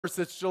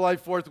It's July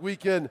 4th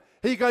weekend.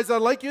 Hey, you guys,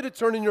 I'd like you to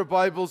turn in your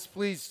Bibles,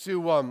 please,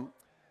 to,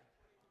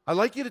 I'd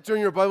like you to turn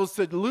your Bibles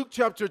to Luke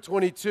chapter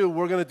 22.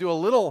 We're going to do a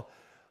little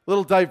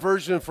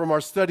diversion from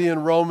our study in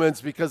Romans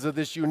because of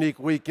this unique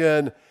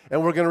weekend,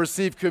 and we're going to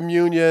receive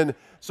communion.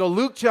 So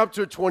Luke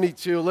chapter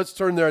 22, let's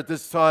turn there at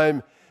this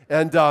time.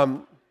 And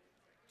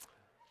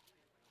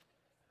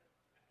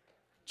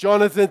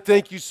Jonathan,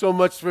 thank you so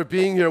much for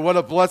being here. What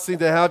a blessing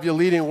to have you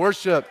leading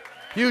worship.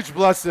 Huge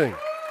blessing.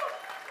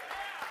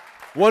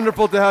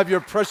 Wonderful to have your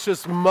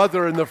precious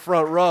mother in the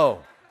front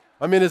row.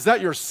 I mean, is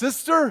that your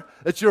sister?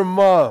 It's your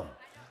mom.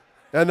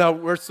 And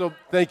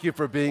thank you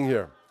for being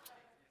here.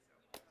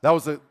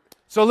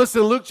 So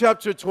listen, Luke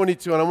chapter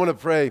 22, and I want to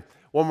pray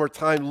one more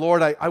time.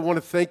 Lord, I want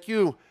to thank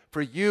you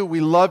for you.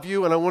 We love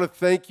you, and I want to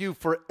thank you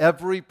for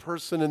every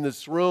person in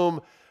this room,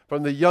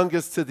 from the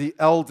youngest to the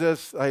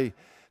eldest. I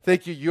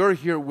thank you. You're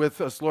here with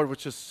us, Lord,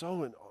 which is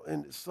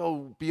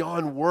so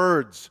beyond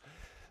words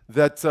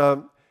that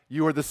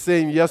you are the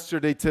same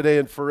yesterday, today,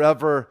 and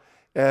forever,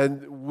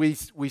 and we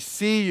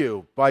see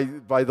you by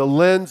the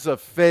lens of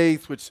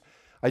faith, which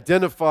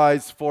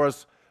identifies for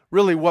us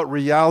really what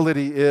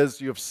reality is.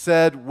 You have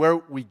said where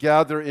we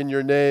gather in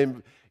your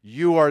name,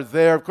 you are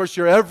there. Of course,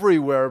 you're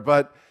everywhere,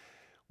 but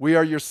we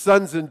are your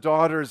sons and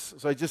daughters,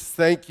 so I just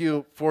thank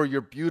you for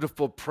your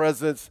beautiful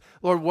presence.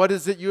 Lord, what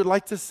is it you'd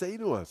like to say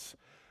to us?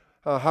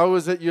 How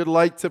is it you'd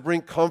like to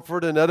bring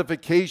comfort and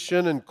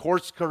edification and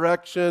course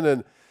correction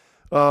and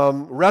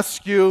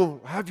rescue?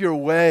 Have your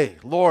way.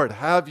 Lord,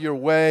 have your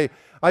way.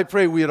 I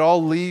pray we'd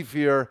all leave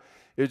here.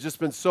 It's just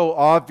been so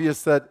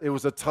obvious that it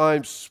was a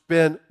time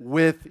spent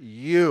with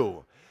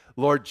you,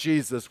 Lord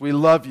Jesus. We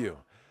love you.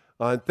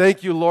 And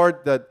thank you,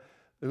 Lord, that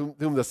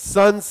whom the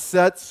Son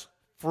sets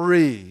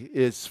free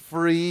is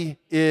free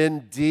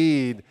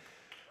indeed.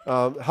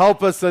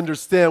 Help us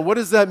understand. What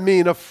does that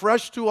mean?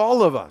 Afresh to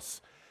all of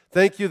us.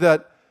 Thank you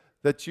that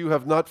you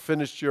have not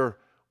finished your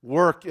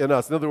work in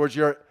us. In other words,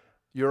 you're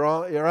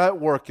at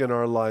work in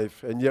our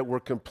life, and yet we're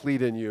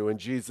complete in you. In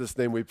Jesus'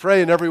 name we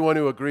pray, and everyone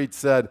who agreed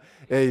said,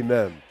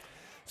 amen.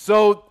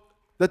 So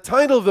the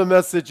title of the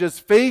message is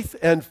Faith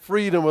and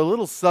Freedom, a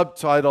little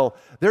subtitle.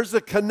 There's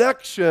a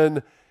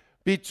connection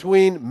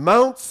between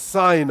Mount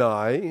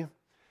Sinai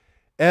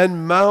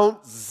and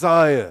Mount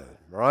Zion,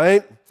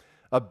 right?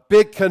 A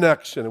big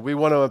connection, and we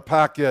want to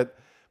unpack it.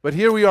 But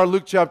here we are,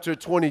 Luke chapter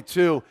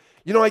 22.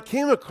 You know, I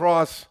came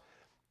across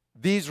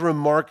these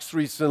remarks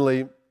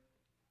recently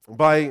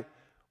by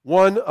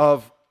one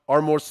of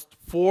our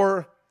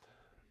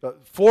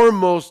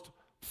foremost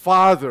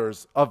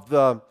fathers of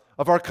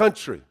our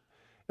country.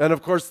 And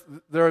of course,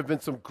 there have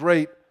been some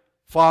great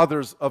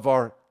fathers of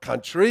our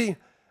country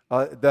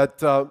that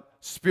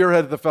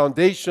spearheaded the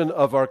foundation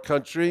of our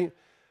country.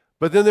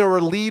 But then there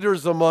were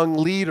leaders among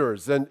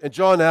leaders. And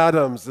John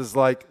Adams is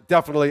like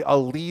definitely a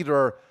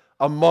leader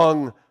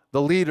among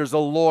the leaders, a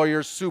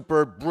lawyer,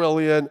 super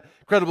brilliant,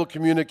 incredible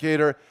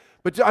communicator.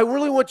 But I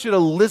really want you to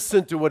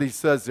listen to what he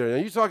says there. Now,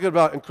 you're talking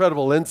about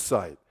incredible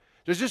insight.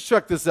 Just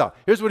check this out.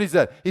 Here's what he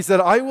said. He said,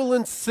 I will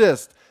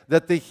insist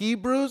that the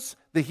Hebrews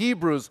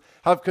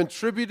have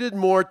contributed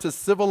more to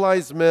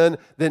civilized men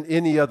than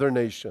any other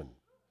nation.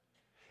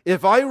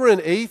 If I were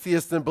an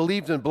atheist and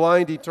believed in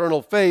blind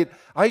eternal fate,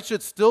 I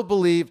should still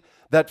believe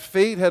that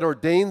fate had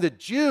ordained the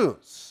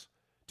Jews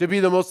to be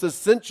the most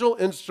essential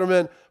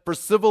instrument for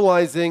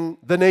civilizing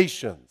the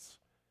nations.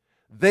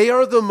 They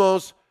are the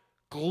most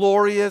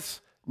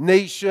glorious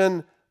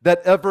nation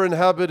that ever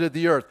inhabited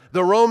the earth.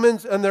 The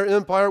Romans and their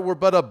empire were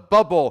but a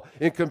bubble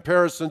in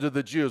comparison to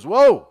the Jews.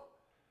 Whoa!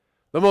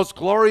 The most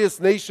glorious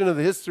nation of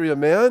the history of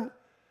man?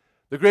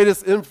 The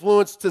greatest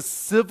influence to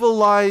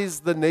civilize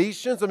the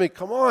nations? I mean,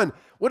 come on.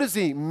 What does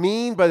he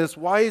mean by this?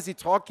 Why is he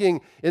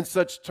talking in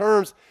such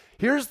terms?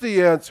 Here's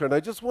the answer, and I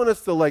just want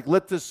us to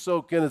let this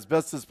soak in as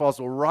best as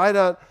possible right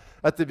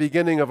at the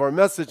beginning of our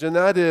message, and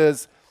that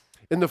is,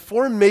 in the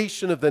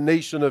formation of the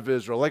nation of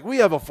Israel, like we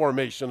have a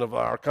formation of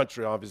our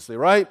country, obviously,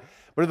 right?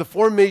 But in the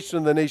formation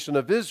of the nation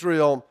of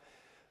Israel,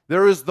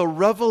 there is the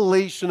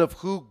revelation of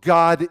who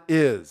God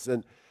is.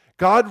 And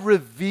God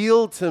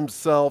revealed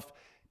himself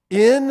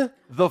in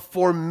the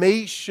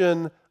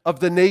formation of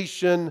the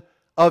nation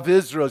of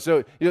Israel.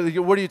 So,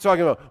 what are you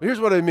talking about? Well,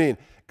 here's what I mean.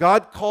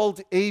 God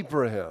called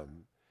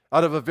Abraham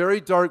out of a very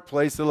dark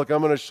place. And look,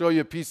 I'm going to show you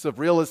a piece of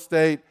real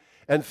estate,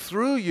 and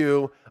through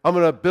you, I'm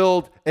going to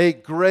build a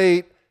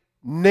great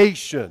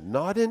nation,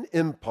 not an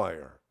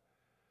empire.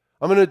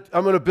 I'm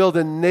going to build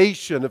a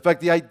nation. In fact,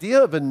 the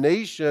idea of a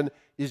nation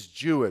is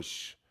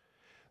Jewish.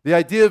 The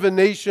idea of a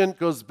nation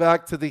goes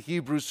back to the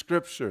Hebrew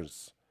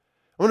Scriptures.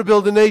 I'm going to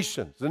build a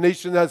nation. It's a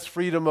nation that has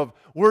freedom of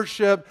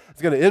worship.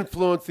 It's going to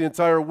influence the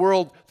entire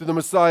world through the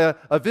Messiah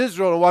of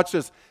Israel. And watch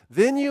this.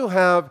 Then you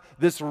have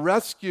this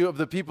rescue of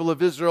the people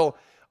of Israel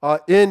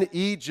in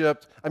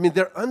Egypt. I mean,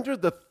 they're under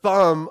the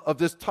thumb of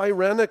this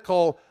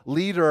tyrannical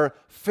leader,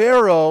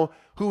 Pharaoh,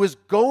 who is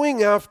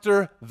going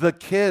after the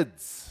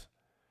kids.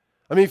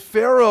 I mean,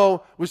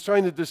 Pharaoh was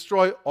trying to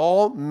destroy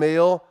all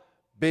male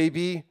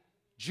baby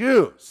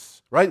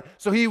Jews, right?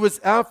 So he was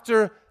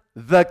after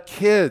the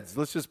kids.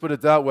 Let's just put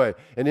it that way.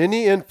 And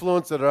any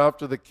influence that are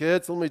after the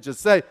kids, let me just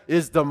say,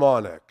 is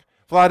demonic,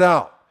 flat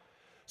out.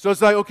 So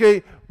it's like,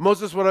 okay,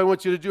 Moses, what I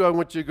want you to do, I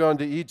want you to go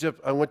into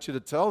Egypt. I want you to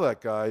tell that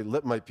guy,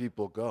 let my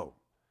people go.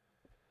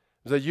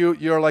 It's like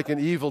you're like an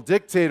evil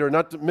dictator,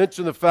 not to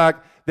mention the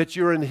fact that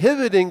you're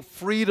inhibiting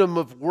freedom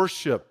of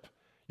worship.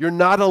 You're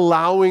not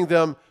allowing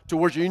them to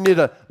worship. You need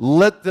to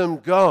let them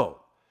go.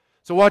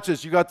 So watch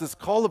this. You got this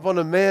call upon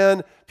a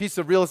man, piece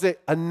of real estate,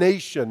 a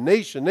nation.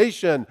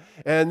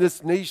 And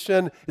this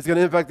nation is going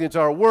to impact the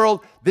entire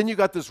world. Then you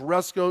got this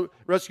rescue.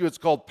 It's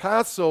called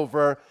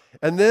Passover.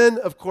 And then,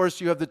 of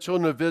course, you have the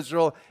children of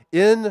Israel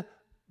in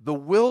the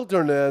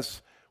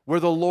wilderness where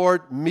the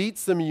Lord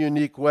meets them in a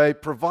unique way,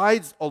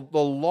 provides the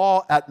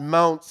law at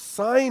Mount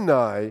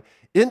Sinai,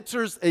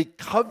 enters a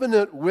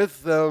covenant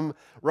with them,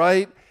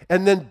 right?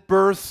 And then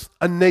births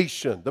a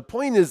nation. The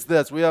point is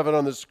this. We have it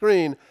on the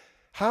screen.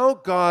 How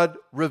God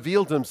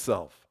revealed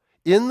himself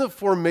in the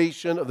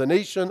formation of the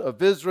nation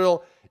of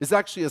Israel is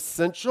actually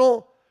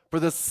essential for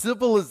the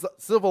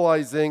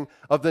civilizing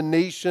of the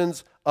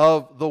nations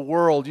of the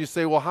world. You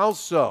say, well, how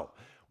so?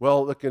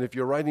 Well, look, and if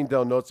you're writing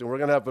down notes, and we're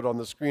going to have it on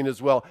the screen as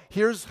well,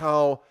 here's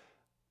how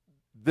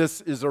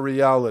this is a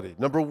reality.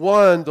 Number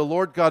one, the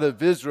Lord God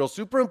of Israel,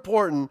 super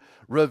important,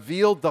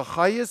 revealed the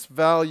highest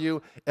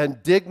value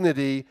and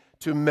dignity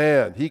to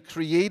man. He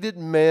created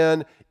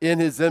man in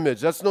his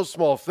image. That's no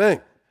small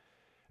thing.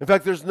 In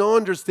fact, there's no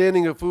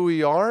understanding of who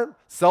we are,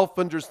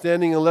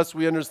 self-understanding, unless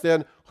we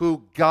understand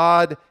who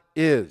God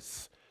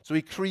is. So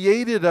he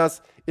created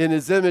us in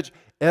his image.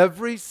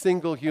 Every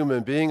single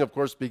human being, of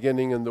course,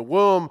 beginning in the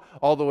womb,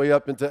 all the way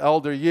up into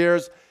elder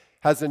years,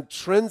 has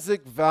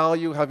intrinsic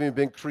value, having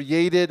been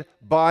created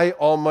by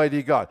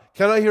Almighty God.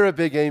 Can I hear a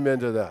big amen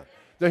to that?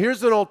 Now,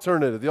 here's an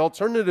alternative. The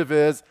alternative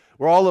is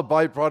we're all a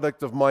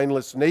byproduct of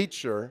mindless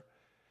nature,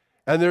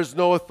 and there's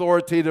no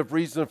authoritative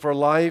reason for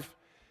life.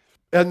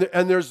 And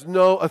there's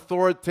no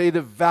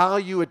authoritative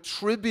value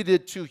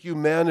attributed to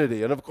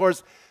humanity. And of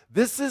course,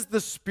 this is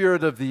the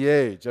spirit of the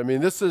age. I mean,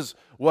 this is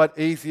what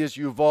atheist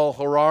Yuval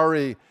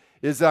Harari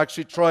is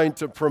actually trying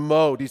to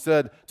promote. He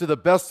said, to the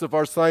best of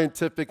our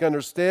scientific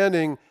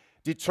understanding,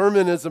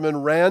 determinism and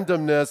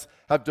randomness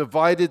have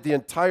divided the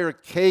entire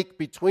cake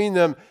between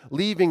them,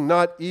 leaving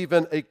not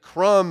even a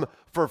crumb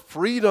for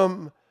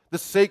freedom. The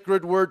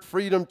sacred word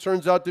freedom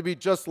turns out to be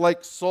just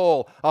like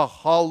soul, a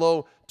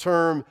hollow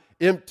term,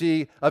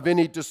 empty of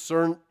any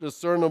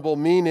discernible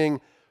meaning.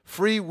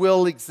 Free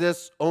will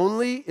exists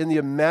only in the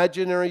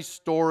imaginary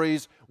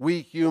stories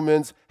we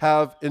humans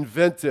have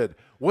invented.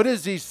 What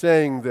is he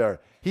saying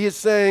there? He is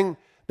saying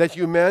that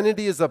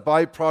humanity is a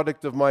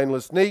byproduct of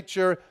mindless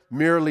nature,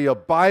 merely a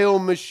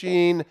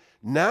biomachine.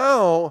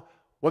 Now,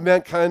 what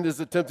mankind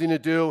is attempting to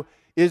do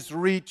is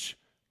reach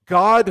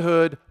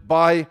godhood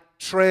by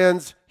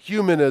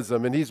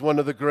transhumanism. And he's one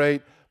of the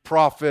great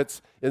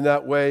prophets in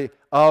that way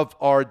of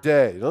our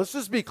day. Now, let's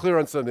just be clear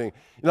on something.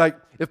 Like,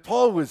 if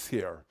Paul was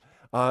here,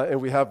 and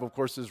we have, of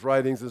course, his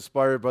writings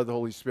inspired by the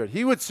Holy Spirit,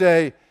 he would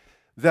say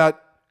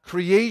that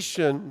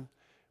creation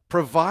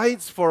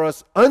provides for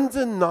us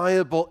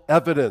undeniable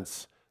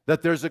evidence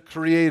that there's a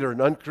creator,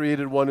 an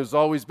uncreated one who's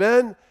always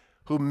been,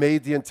 who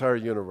made the entire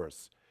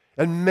universe.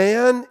 And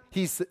man,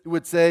 he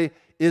would say,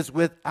 is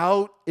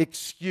without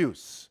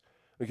excuse.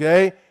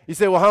 Okay? You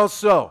say, well, how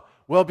so?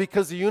 Well,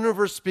 because the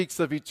universe speaks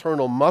of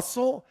eternal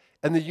muscle,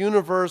 and the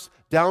universe,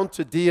 down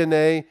to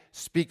DNA,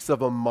 speaks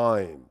of a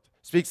mind,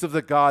 speaks of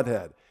the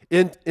Godhead,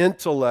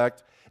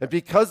 intellect, and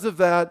because of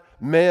that,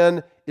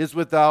 man is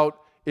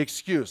without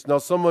excuse. Now,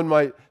 someone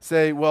might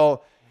say,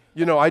 well,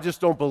 you know, I just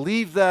don't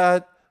believe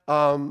that,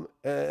 and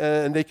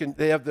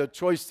they have the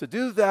choice to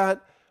do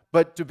that,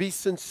 but to be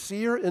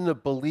sincere in a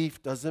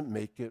belief doesn't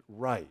make it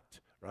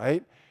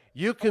right?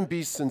 You can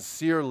be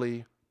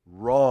sincerely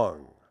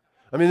wrong.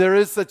 I mean, there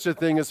is such a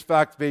thing as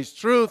fact-based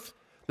truth.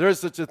 There is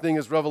such a thing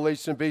as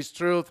revelation-based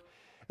truth.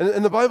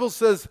 And the Bible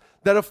says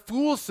that a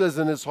fool says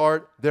in his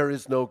heart, there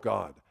is no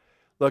God.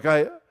 Look,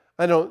 I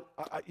know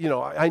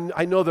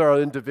there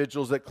are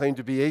individuals that claim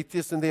to be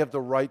atheists, and they have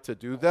the right to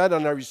do that,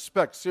 and I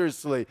respect,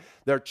 seriously,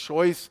 their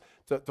choice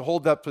to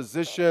hold that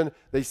position.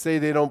 They say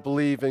they don't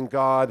believe in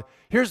God.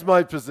 Here's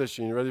my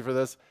position. You ready for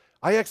this?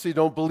 I actually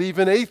don't believe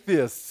in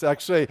atheists,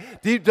 actually.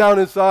 Deep down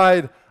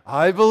inside,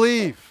 I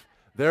believe.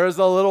 There is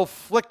a little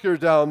flicker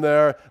down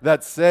there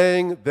that's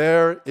saying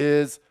there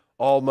is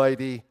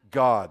Almighty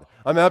God.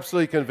 I'm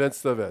absolutely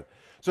convinced of it.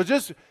 So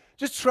just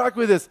track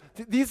with this.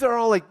 These are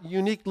all like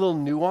unique little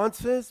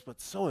nuances,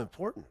 but so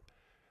important.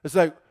 It's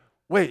like,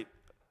 wait,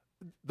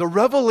 the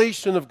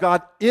revelation of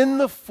God in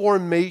the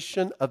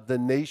formation of the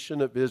nation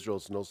of Israel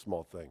is no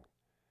small thing.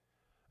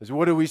 So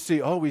what do we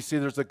see? Oh, we see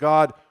there's a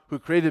God who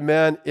created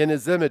man in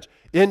his image.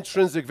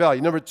 Intrinsic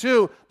value. Number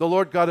two, the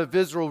Lord God of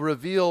Israel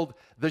revealed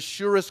the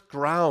surest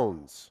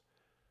grounds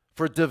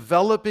for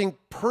developing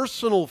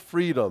personal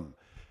freedom,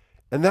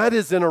 and that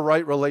is in a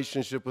right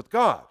relationship with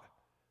God.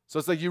 So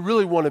it's like you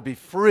really want to be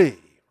free,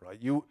 right?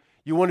 You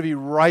want to be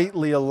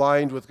rightly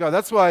aligned with God.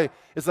 That's why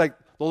it's like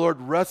the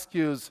Lord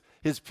rescues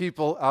his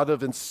people out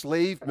of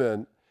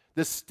enslavement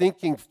this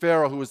stinking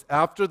Pharaoh who was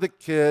after the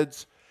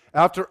kids,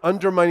 after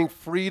undermining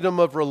freedom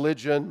of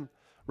religion,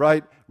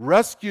 right?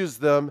 Rescues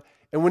them.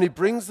 And when he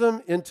brings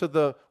them into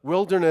the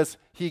wilderness,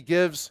 he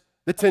gives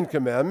the 10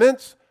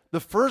 Commandments. The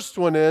first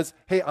one is,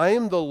 hey, I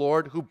am the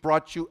Lord who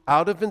brought you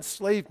out of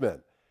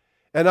enslavement,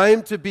 and I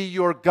am to be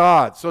your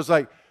God. So it's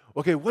like,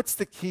 okay, what's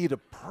the key to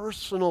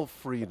personal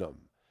freedom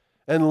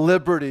and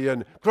liberty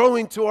and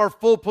growing to our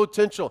full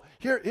potential?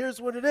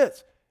 Here's what it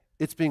is.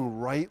 It's being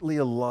rightly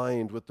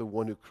aligned with the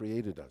one who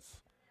created us.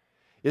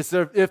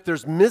 If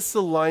there's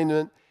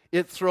misalignment,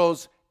 it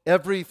throws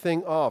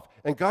everything off.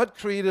 And God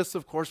created us,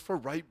 of course, for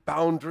right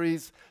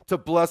boundaries, to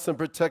bless and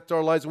protect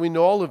our lives. We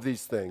know all of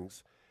these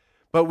things.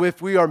 But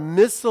if we are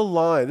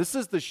misaligned, this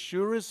is the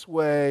surest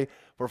way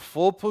for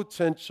full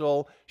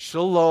potential,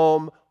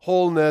 shalom,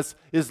 wholeness,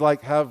 is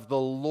like have the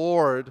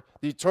Lord,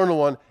 the Eternal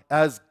One,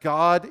 as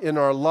God in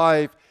our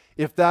life.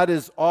 If that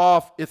is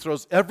off, it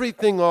throws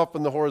everything off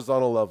on the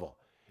horizontal level.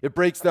 It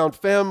breaks down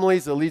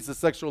families. It leads to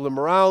sexual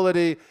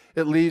immorality.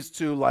 It leads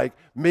to like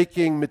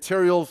making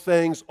material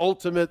things,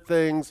 ultimate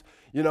things.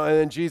 And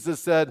then Jesus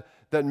said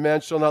that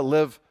man shall not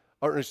live,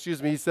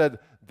 he said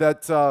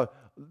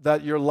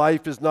that your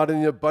life is not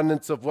in the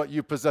abundance of what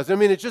you possess. I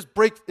mean,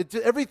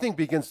 everything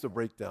begins to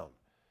break down.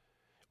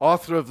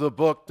 Author of the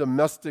book,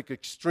 Domestic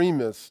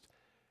Extremist,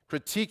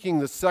 critiquing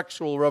the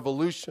sexual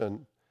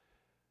revolution,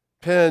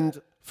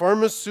 penned,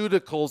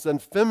 pharmaceuticals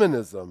and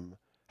feminism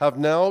have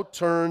now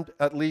turned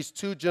at least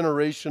 2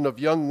 generations of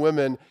young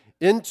women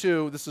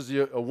into, this is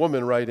a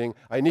woman writing,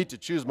 I need to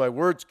choose my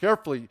words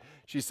carefully,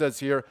 she says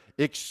here,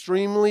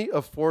 extremely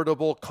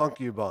affordable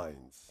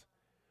concubines,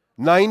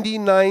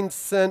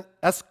 99-cent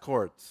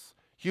escorts,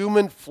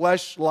 human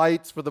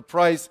fleshlights for the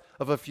price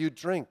of a few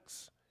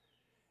drinks.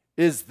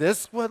 Is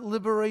this what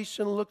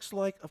liberation looks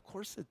like? Of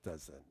course it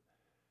doesn't.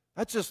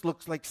 That just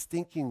looks like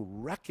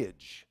stinking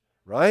wreckage,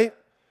 right?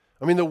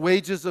 I mean, the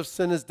wages of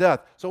sin is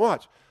death. So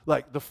watch.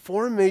 Like the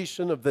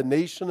formation of the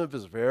nation of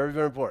Israel, very,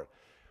 very important.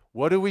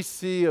 What do we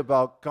see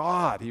about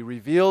God? He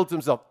revealed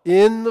himself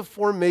in the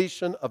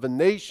formation of a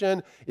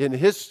nation, in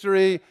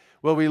history.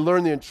 Well, we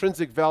learn the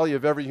intrinsic value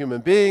of every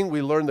human being.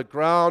 We learn the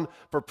ground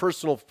for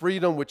personal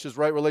freedom, which is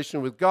right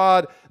relation with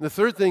God. And the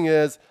third thing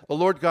is the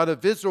Lord God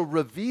of Israel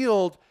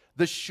revealed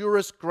the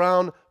surest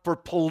ground for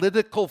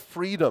political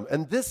freedom.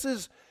 And this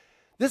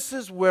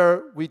is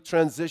where we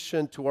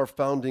transition to our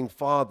founding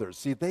fathers.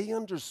 See, they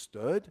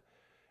understood.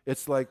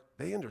 It's like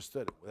they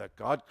understood that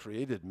God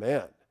created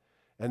man.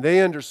 And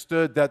they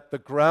understood that the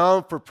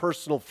ground for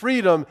personal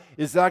freedom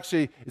is going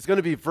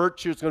to be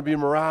virtue, it's going to be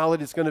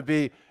morality, it's going to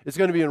be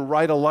in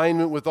right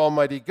alignment with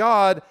Almighty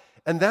God.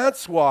 And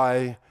that's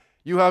why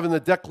you have in the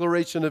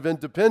Declaration of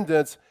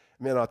Independence,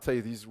 man, I'll tell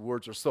you, these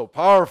words are so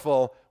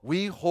powerful.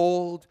 We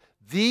hold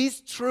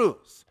these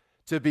truths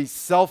to be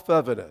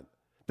self-evident,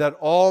 that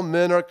all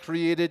men are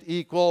created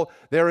equal.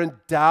 They're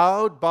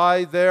endowed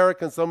by their,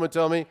 can someone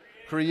tell me,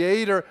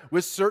 Creator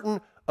with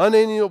certain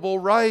unalienable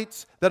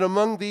rights, that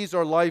among these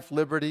are life,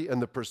 liberty,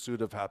 and the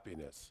pursuit of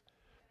happiness.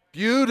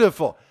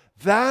 Beautiful.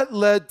 That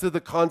led to the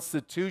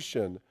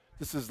Constitution.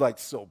 This is like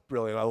so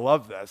brilliant. I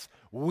love this.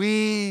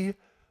 We,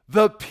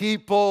 the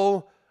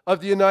people of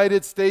the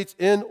United States,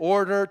 in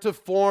order to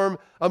form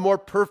a more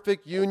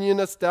perfect union,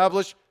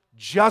 establish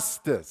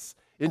justice,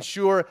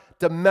 ensure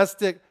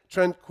domestic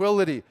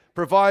tranquility,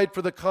 provide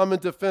for the common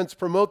defense,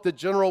 promote the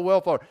general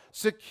welfare,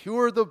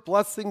 secure the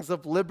blessings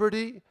of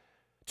liberty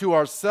to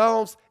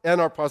ourselves and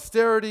our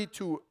posterity,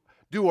 to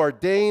do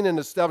ordain and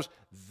establish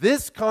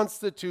this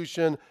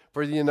Constitution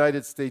for the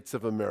United States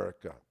of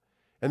America.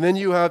 And then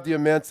you have the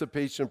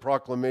Emancipation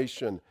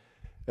Proclamation,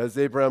 as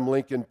Abraham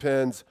Lincoln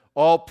pens,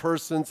 all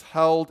persons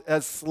held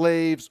as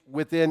slaves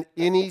within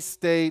any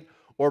state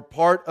or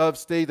part of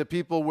state, the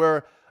people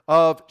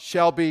whereof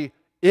shall be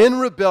in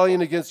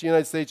rebellion against the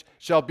United States,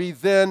 shall be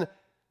then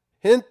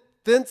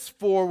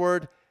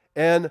thenceforward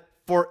and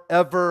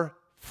forever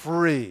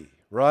free,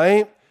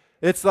 right?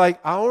 It's like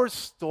our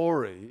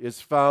story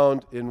is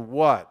found in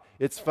what?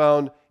 It's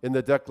found in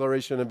the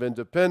Declaration of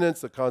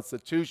Independence, the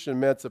Constitution,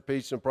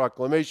 Emancipation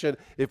Proclamation.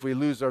 If we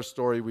lose our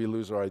story, we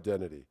lose our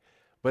identity.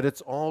 But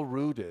it's all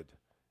rooted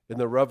in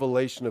the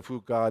revelation of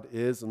who God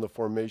is and the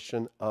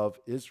formation of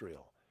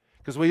Israel.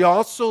 Because we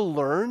also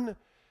learn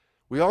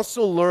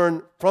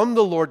from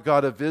the Lord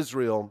God of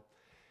Israel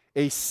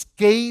a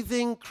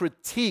scathing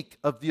critique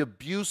of the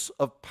abuse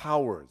of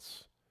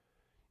powers.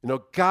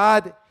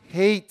 God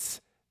hates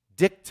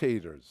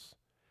dictators.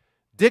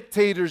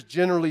 Dictators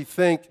generally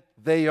think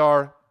they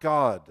are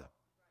God.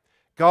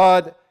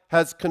 God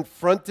has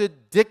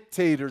confronted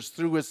dictators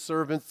through his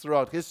servants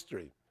throughout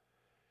history.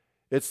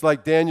 It's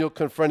like Daniel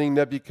confronting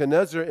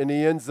Nebuchadnezzar, and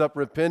he ends up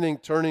repenting,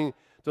 turning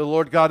to the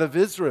Lord God of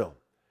Israel.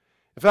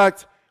 In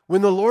fact,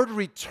 when the Lord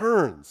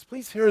returns,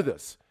 please hear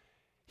this,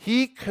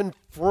 he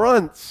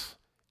confronts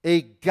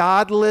a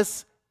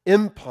godless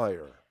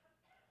empire.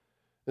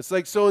 It's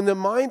like, so in the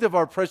mind of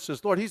our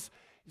precious Lord, he's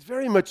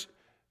very much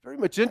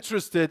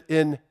interested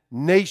in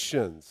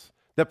nations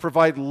that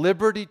provide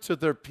liberty to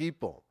their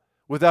people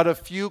without a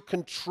few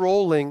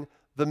controlling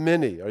the the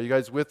many. Are you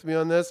guys with me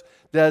on this?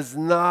 Does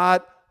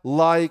not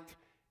like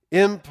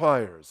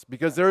empires,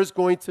 because there is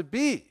going to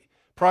be,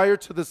 prior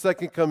to the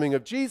second coming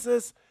of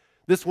Jesus,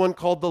 this one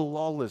called the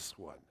lawless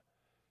one.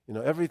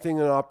 Everything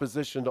in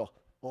opposition to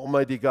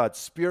Almighty God,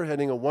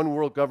 spearheading a one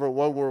world government,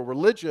 one world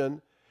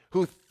religion,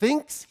 who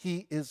thinks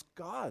he is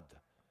God,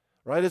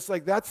 right? It's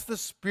like that's the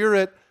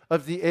spirit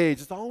of the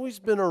age. It's always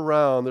been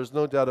around, there's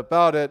no doubt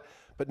about it,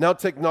 but now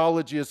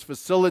technology is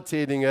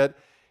facilitating it.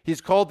 He's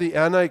called the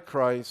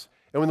Antichrist,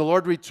 and when the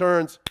Lord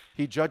returns,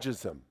 he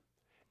judges him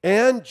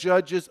and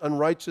judges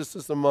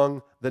unrighteousness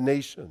among the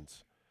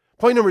nations.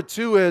 Point number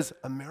 2 is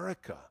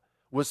America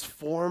was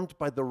formed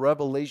by the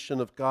revelation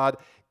of God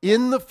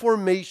in the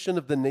formation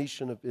of the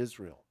nation of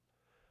Israel.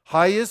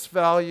 Highest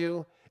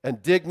value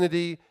and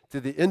dignity to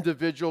the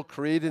individual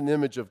created in the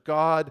image of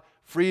God.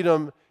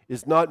 Freedom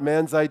is not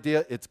man's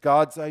idea, it's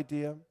God's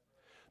idea.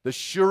 The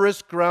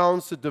surest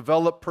grounds to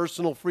develop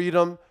personal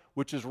freedom,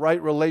 which is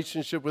right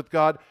relationship with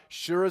God,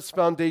 surest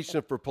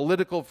foundation for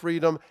political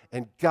freedom,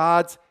 and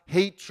God's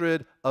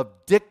hatred of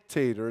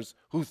dictators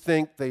who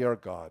think they are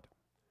God.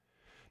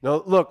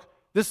 Now, look,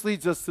 this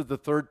leads us to the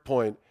third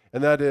point,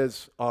 and that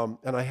is,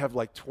 and I have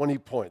like 20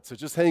 points, so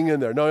just hang in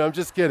there. No, I'm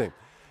just kidding.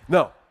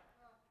 No,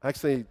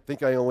 actually, I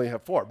think I only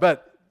have 4.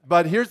 But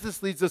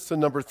this leads us to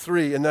number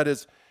 3, and that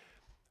is,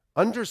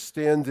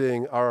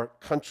 understanding our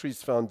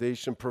country's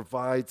foundation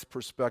provides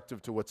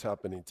perspective to what's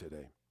happening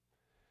today.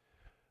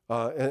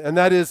 And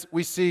that is,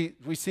 we see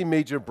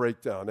major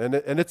breakdown, and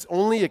it's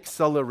only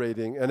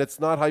accelerating, and it's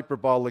not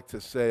hyperbolic to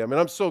say. I mean,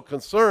 I'm so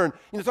concerned.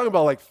 Talking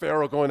about like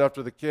Pharaoh going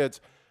after the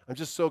kids. I'm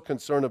just so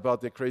concerned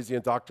about the crazy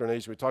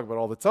indoctrination we talk about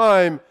all the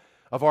time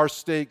of our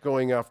state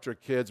going after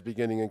kids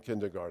beginning in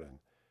kindergarten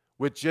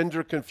with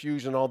gender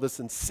confusion, all this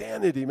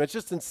insanity. Man, it's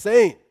just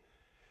insane.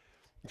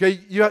 Okay,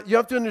 you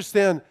have to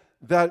understand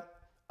that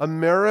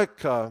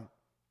America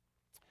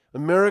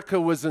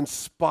was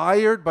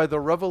inspired by the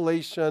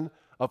revelation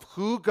of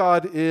who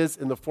God is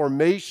in the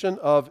formation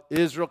of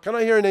Israel. Can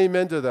I hear an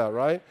amen to that,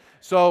 right?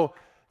 So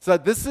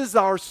this is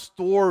our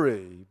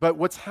story. But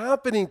what's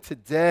happening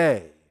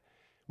today,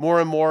 more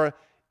and more,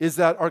 is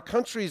that our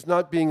country is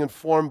not being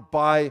informed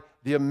by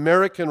the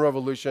American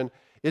Revolution.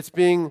 It's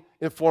being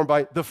informed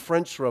by the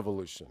French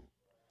Revolution.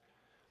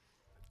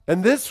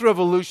 And this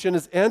revolution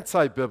is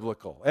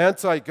anti-biblical,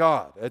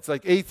 anti-God. It's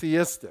like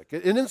atheistic.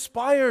 It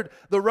inspired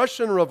the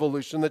Russian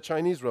Revolution, the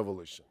Chinese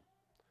Revolution.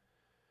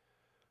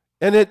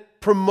 And it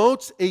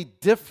promotes a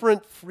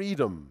different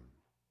freedom.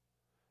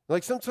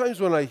 Like sometimes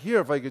when I hear,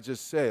 if I could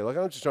just say, like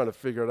I'm just trying to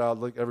figure it out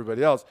like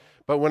everybody else,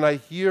 but when I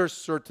hear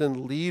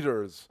certain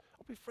leaders,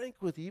 I'll be frank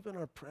with even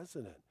our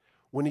president,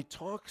 when he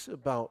talks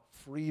about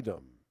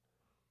freedom,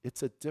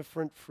 it's a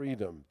different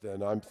freedom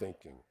than I'm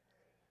thinking.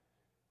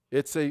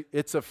 It's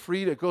a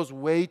freedom, it goes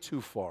way too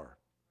far,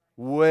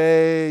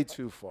 way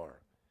too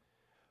far.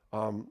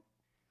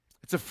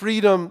 It's a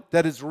freedom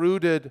that is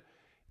rooted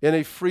in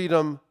a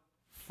freedom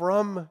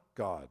from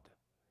God,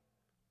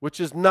 which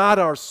is not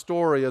our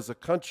story as a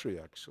country,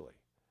 actually,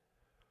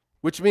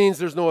 which means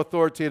there's no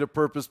authoritative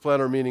purpose, plan,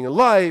 or meaning in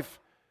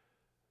life.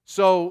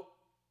 So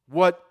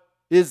what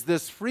is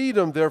this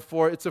freedom,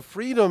 therefore? It's a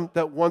freedom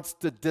that wants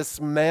to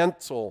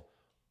dismantle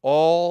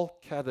all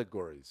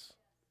categories,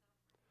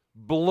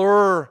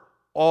 blur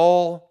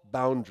all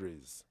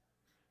boundaries,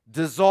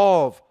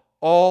 dissolve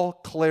all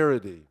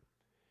clarity,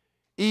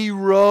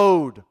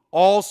 erode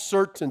all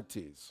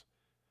certainties,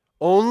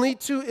 only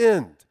to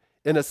end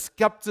in a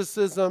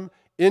skepticism,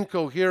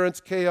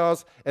 incoherence,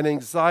 chaos, and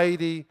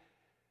anxiety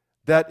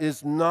that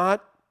is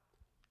not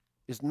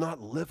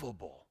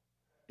livable.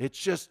 It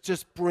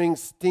just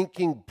brings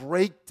stinking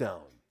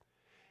breakdown.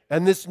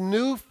 And this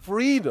new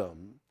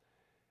freedom,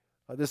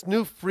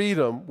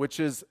 which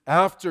is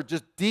after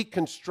just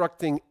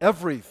deconstructing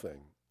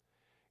everything,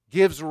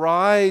 gives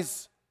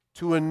rise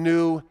to a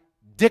new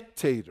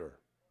dictator.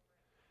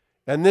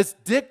 And this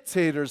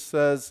dictator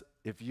says,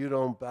 if you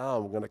don't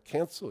bow, I'm going to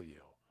cancel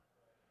you.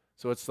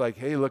 So it's like,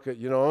 hey, look, I'm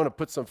going to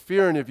put some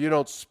fear in you if you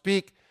don't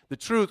speak the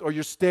truth, or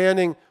you're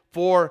standing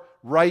for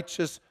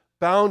righteous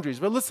boundaries.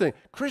 But listen,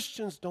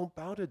 Christians don't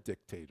bow to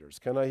dictators.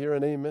 Can I hear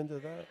an amen to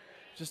that?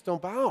 Just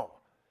don't bow.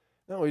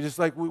 No,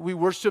 we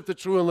worship the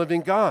true and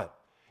living God.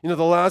 The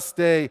last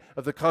day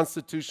of the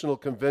Constitutional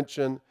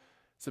Convention,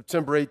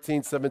 September 18,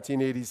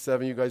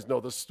 1787, you guys know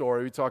the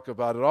story. We talk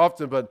about it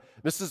often, but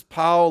Mrs.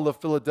 Powell of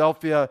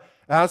Philadelphia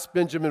asked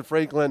Benjamin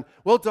Franklin,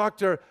 well,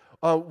 doctor,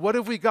 what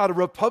have we got, a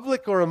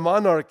republic or a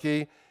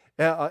monarchy?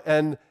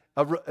 And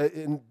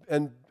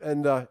I'm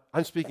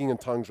speaking in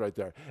tongues right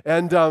there.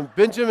 And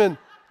Benjamin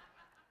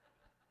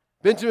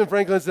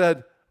Franklin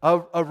said,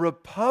 a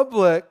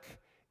republic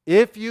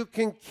if you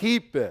can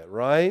keep it,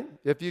 right?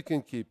 If you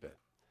can keep it.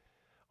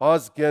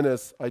 Os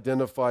Guinness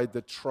identified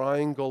the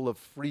triangle of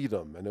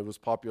freedom, and it was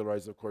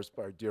popularized, of course,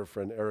 by our dear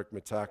friend Eric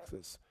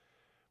Metaxas.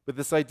 But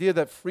this idea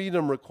that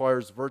freedom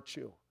requires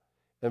virtue,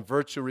 and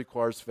virtue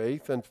requires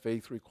faith, and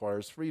faith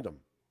requires freedom.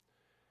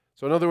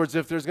 So in other words,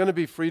 if there's going to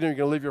be freedom, you're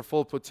going to live your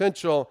full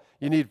potential,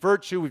 you need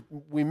virtue.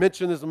 We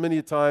mentioned this many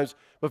times,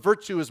 but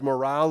virtue is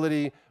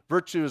morality.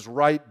 Virtue is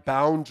right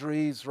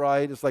boundaries,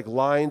 right? It's like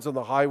lines on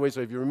the highway.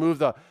 So if you remove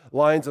the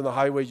lines on the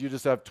highway, you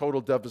just have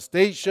total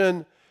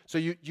devastation. So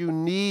you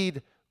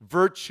need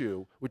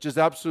virtue, which is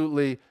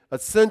absolutely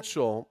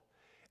essential.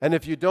 And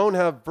if you don't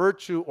have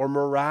virtue or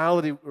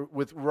morality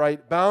with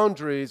right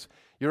boundaries,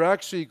 you're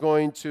actually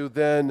going to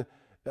then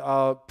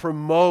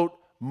promote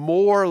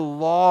more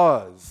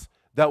laws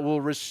that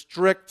will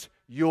restrict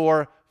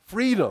your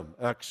freedom,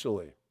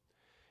 actually.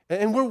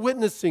 And we're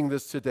witnessing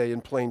this today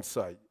in plain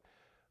sight.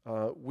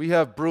 We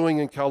have brewing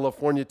in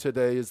California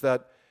today is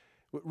that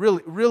really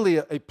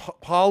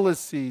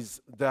policies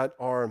that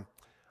are,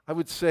 I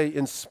would say,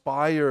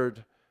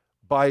 inspired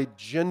by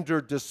gender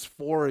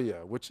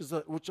dysphoria, which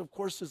of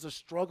course is a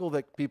struggle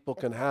that people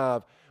can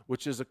have,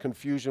 which is a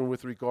confusion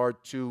with regard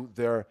to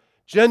their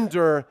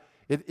gender.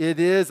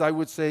 It is, I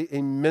would say,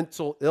 a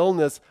mental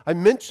illness. I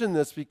mention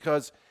this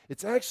because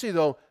it's actually,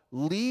 though,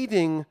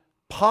 leading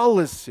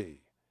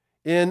policy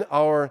in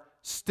our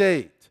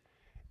state.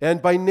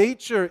 And by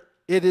nature,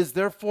 it is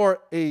therefore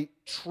a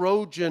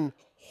Trojan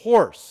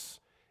horse.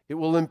 It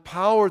will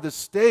empower the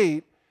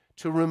state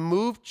to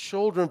remove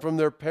children from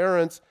their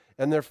parents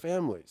and their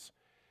families.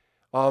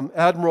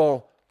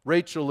 Admiral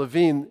Rachel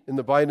Levine in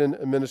the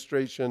Biden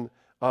administration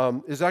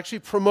is actually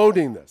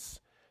promoting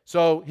this.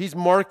 So he's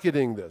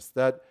marketing this,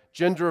 that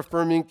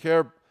gender-affirming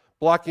care,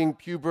 blocking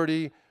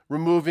puberty,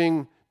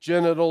 removing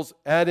genitals,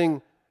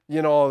 adding,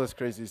 all this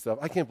crazy stuff.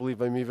 I can't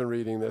believe I'm even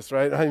reading this,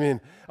 right? I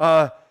mean,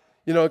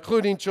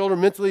 including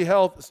children, mentally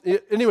health.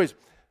 Anyways,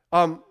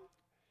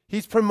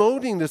 he's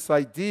promoting this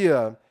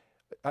idea.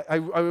 I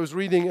was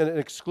reading an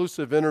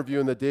exclusive interview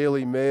in the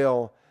Daily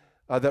Mail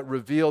that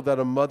revealed that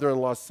a mother in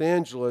Los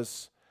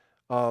Angeles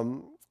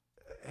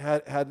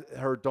had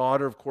her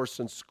daughter, of course,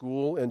 in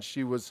school, and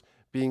she was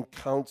being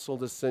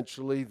counseled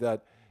essentially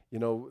that,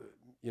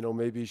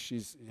 maybe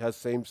she has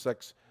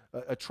same-sex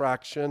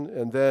attraction,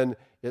 and then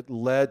it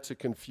led to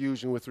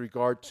confusion with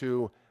regard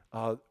to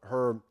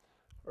her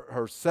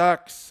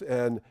sex,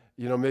 and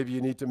maybe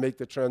you need to make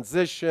the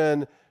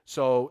transition.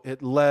 So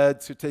it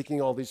led to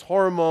taking all these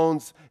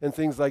hormones and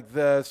things like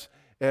this,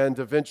 and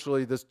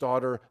eventually this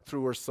daughter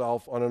threw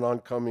herself on an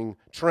oncoming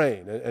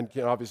train and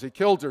obviously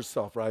killed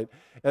herself, right?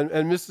 And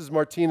Mrs.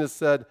 Martinez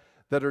said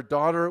that her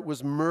daughter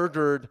was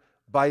murdered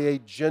by a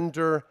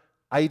gender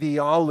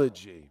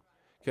ideology,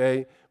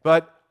 okay?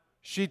 But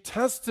she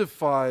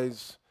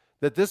testifies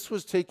that this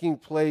was taking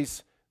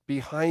place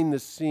behind the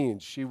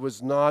scenes. She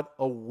was not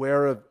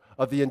aware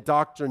of the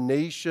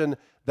indoctrination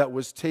that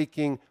was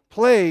taking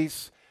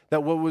place,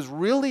 that what was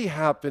really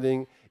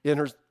happening in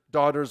her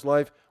daughter's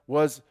life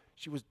was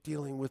she was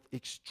dealing with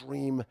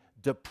extreme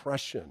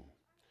depression.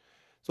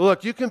 So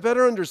look, you can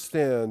better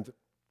understand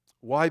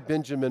why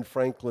Benjamin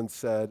Franklin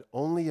said,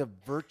 only a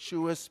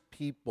virtuous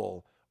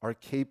people are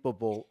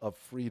capable of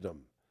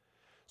freedom.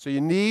 So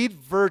you need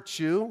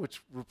virtue,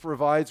 which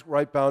provides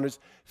right boundaries.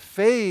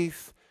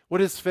 Faith,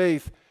 what is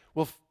faith?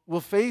 Well,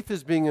 faith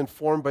is being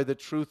informed by the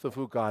truth of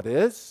who God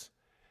is.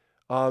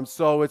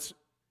 So as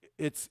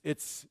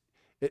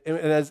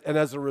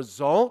a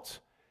result,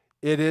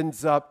 it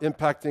ends up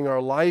impacting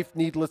our life,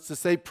 needless to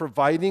say,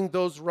 providing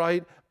those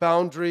right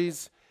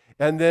boundaries.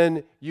 And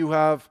then you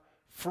have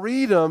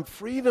freedom.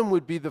 Freedom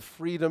would be the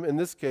freedom, in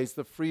this case,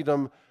 the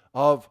freedom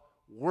of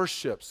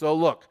worship. So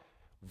look,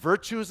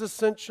 virtue is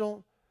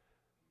essential.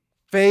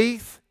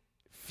 Faith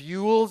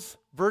fuels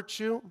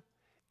virtue.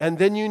 And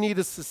then you need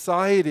a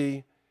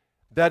society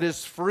that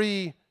is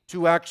free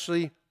to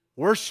actually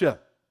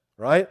worship,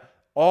 right?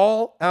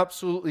 All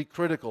absolutely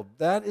critical.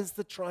 That is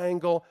the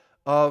triangle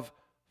of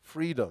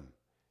freedom.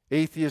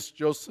 Atheist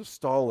Joseph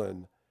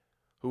Stalin,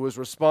 who was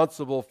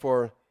responsible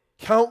for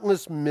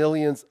countless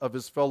millions of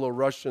his fellow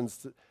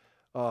Russians,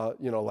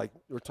 like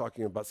we're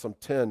talking about some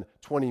 10,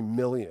 20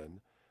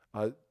 million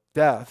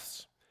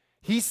deaths,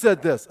 he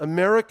said this: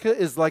 America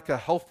is like a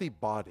healthy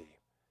body,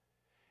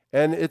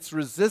 and its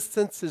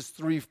resistance is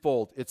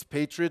threefold. It's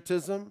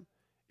patriotism,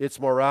 its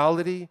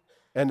morality,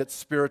 and its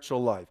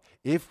spiritual life.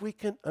 If we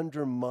can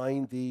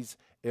undermine these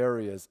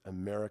areas,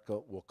 America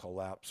will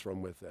collapse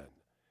from within.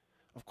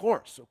 Of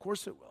course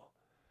it will.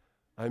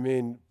 I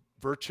mean,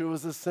 virtue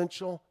is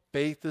essential,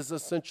 faith is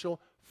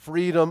essential,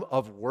 freedom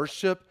of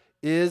worship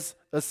is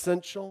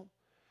essential.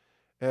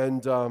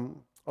 And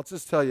I'll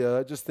just tell you,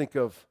 I just think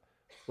of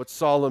what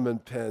Solomon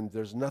penned: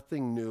 there's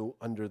nothing new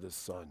under the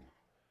sun.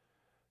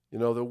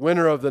 The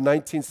winner of the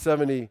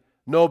 1970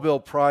 Nobel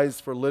Prize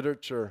for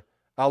Literature,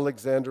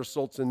 Alexander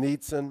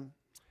Solzhenitsyn,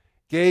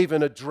 gave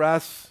an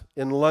address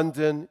in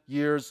London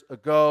years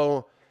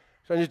ago,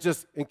 trying to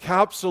just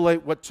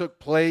encapsulate what took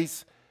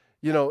place,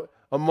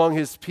 among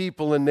his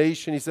people and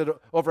nation. He said,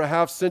 over a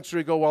half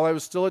century ago, while I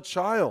was still a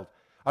child,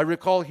 I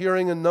recall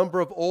hearing a number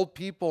of old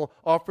people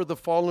offer the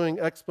following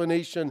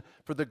explanation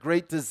for the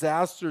great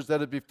disasters that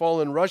had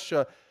befallen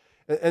Russia.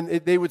 And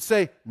they would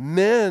say,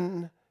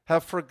 men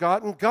have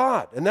forgotten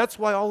God. And that's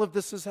why all of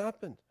this has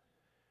happened.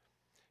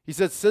 He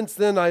said, since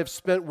then I have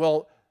spent,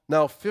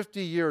 now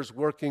 50 years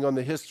working on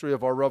the history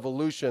of our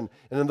revolution.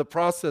 And in the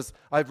process,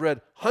 I've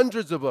read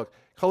hundreds of books,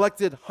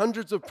 collected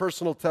hundreds of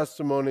personal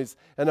testimonies,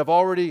 and have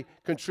already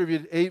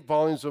contributed 8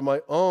 volumes of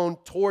my own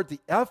toward the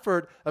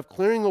effort of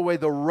clearing away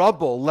the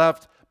rubble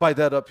left by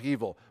that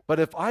upheaval. But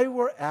if I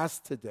were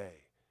asked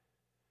today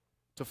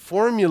to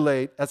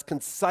formulate as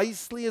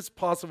concisely as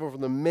possible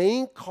from the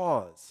main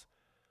cause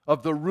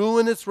of the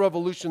ruinous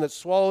revolution that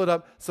swallowed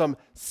up some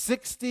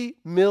 60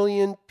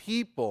 million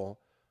people,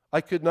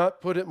 I could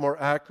not put it more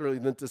accurately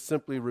than to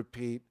simply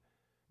repeat,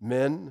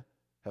 men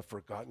have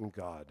forgotten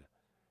God.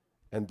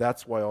 And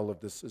that's why all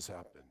of this has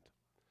happened.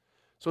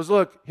 So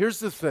look, here's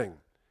the thing.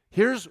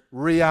 Here's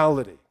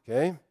reality,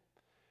 okay?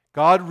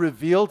 God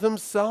revealed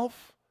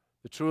himself,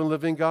 the true and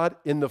living God,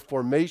 in the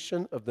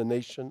formation of the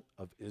nation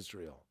of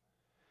Israel.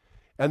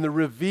 And the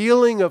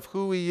revealing of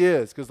who he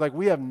is, because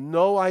we have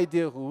no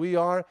idea who we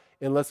are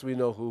unless we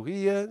know who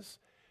he is,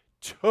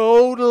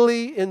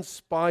 totally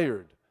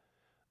inspired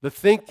the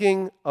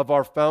thinking of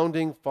our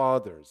founding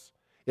fathers.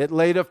 It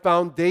laid a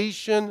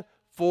foundation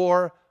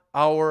for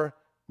our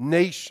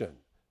nation.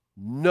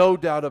 No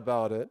doubt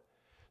about it.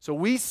 So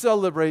we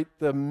celebrate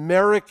the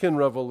American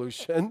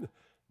Revolution,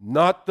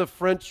 not the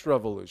French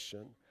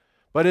Revolution.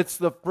 But it's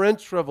the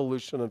French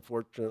Revolution,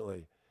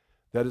 unfortunately,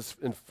 that is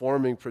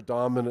informing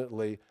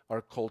predominantly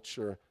our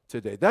culture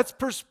today. That's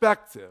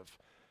perspective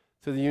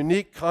to the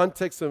unique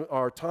context of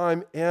our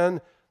time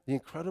and the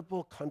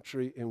incredible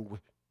country in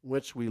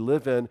which we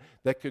live in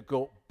that could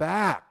go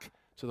back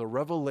to the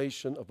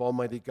revelation of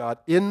Almighty God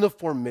in the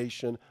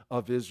formation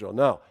of Israel.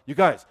 Now, you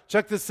guys,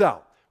 check this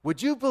out.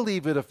 Would you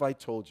believe it if I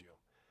told you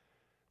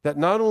that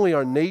not only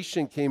our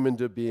nation came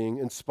into being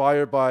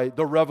inspired by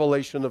the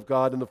revelation of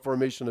God and the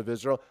formation of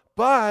Israel,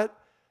 but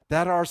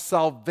that our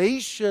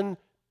salvation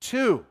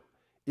too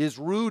is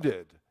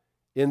rooted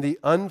in the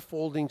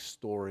unfolding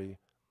story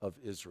of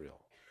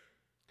Israel?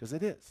 Because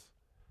it is.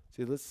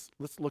 See, let's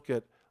look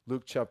at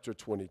Luke chapter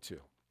 22,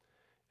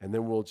 and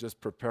then we'll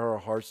just prepare our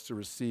hearts to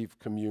receive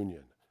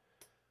communion.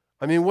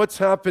 I mean, what's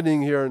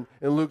happening here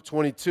in Luke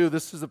 22?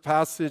 This is a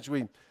passage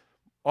we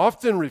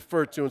often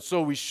refer to, and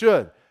so we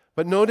should.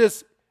 But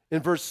notice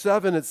in verse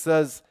 7 it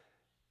says,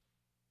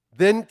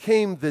 "Then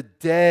came the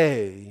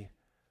day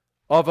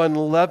of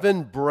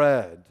unleavened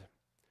bread,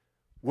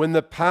 when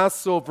the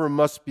Passover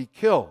must be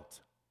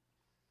killed.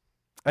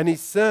 And he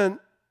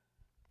sent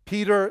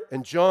Peter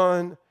and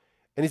John,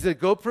 and he said,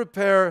 'Go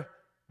prepare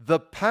the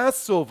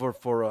Passover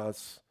for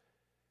us,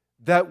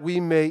 that we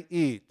may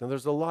eat.'" Now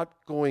there's a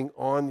lot going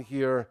on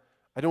here.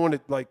 I don't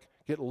want to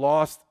get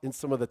lost in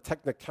some of the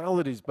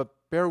technicalities, but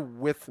bear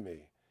with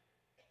me.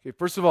 Okay,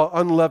 first of all,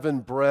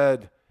 unleavened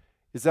bread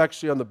is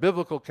actually on the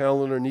biblical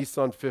calendar,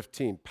 Nisan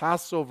 15.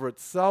 Passover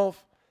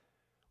itself,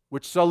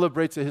 which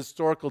celebrates a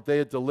historical day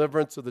of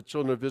deliverance of the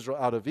children of Israel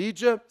out of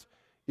Egypt,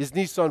 is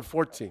Nisan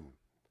 14.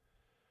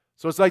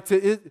 So it's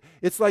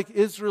like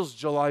Israel's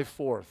July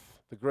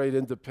 4th, the great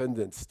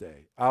Independence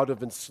Day, out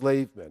of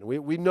enslavement.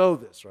 We know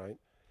this, right?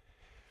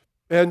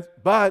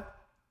 But,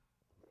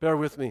 bear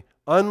with me,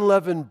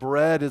 unleavened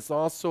bread is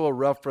also a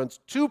reference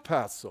to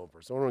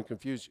Passover, so I don't want to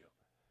confuse you,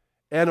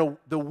 and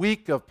the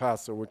week of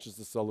Passover, which is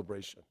the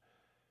celebration.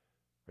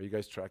 Are you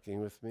guys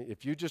tracking with me?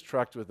 If you just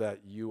tracked with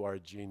that, you are a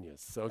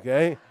genius,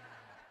 okay?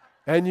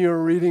 And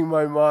you're reading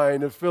my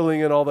mind and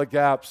filling in all the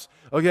gaps.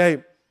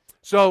 Okay,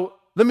 so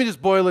let me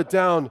just boil it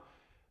down.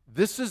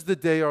 This is the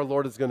day our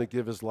Lord is going to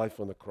give his life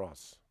on the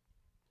cross.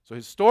 So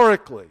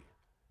historically,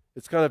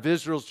 it's kind of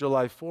Israel's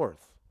July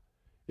 4th.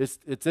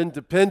 It's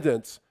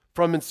independence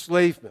from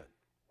enslavement,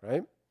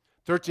 right?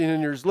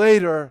 13 years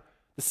later,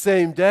 the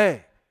same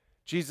day,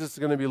 Jesus is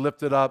going to be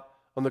lifted up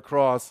on the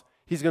cross.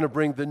 He's going to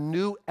bring the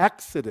new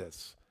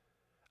Exodus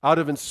out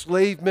of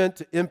enslavement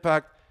to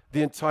impact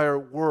the entire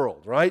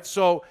world, right?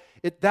 So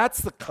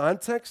that's the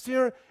context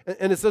here.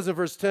 And it says in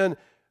verse 10,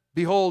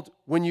 "Behold,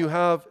 when you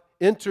have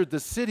entered the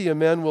city, a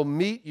man will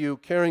meet you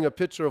carrying a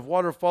pitcher of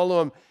water.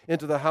 Follow him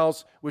into the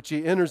house which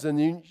he enters, and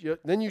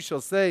then you shall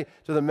say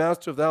to the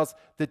master of the house,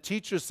 'The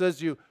teacher says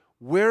to you,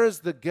 where is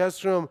the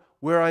guest room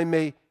where I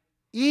may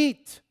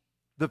eat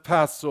the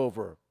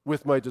Passover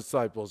with my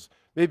disciples?'"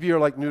 Maybe you're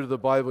new to the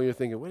Bible and you're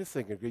thinking, wait a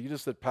second, you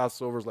just said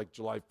Passover is like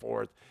July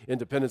 4th,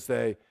 Independence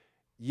Day.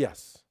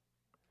 Yes.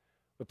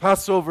 But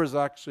Passover is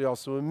actually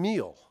also a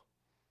meal.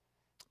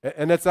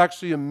 And it's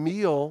actually a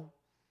meal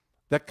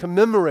that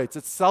commemorates,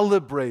 it's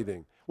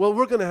celebrating. Well,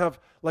 we're going to have,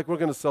 we're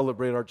going to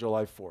celebrate our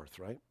July 4th,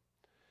 right?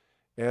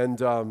 And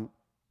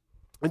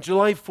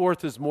July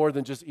 4th is more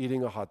than just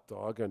eating a hot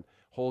dog and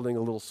holding a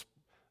little,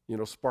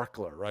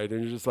 sparkler, right?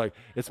 And you're just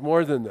it's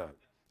more than that.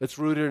 It's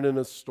rooted in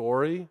a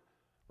story,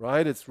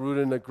 right? It's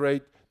rooted in a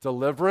great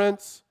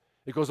deliverance.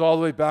 It goes all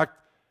the way back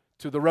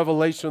to the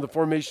revelation of the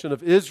formation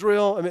of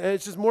Israel. I mean,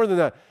 it's just more than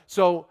that.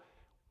 So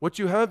what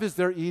you have is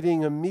they're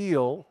eating a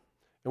meal,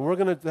 and we're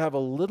going to have a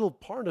little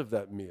part of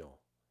that meal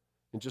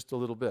in just a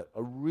little bit,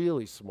 a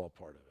really small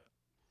part of it.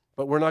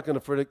 But we're not going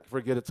to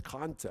forget its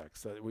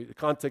context. The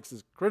context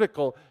is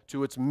critical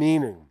to its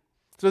meaning.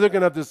 So they're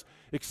going to have this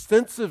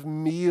extensive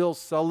meal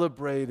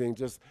celebrating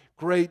just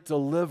great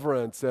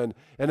deliverance. And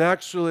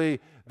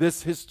actually,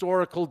 this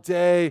historical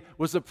day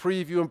was a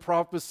preview and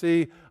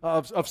prophecy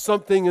of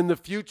something in the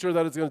future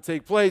that is going to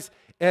take place.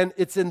 And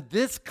it's in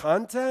this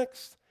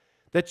context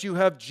that you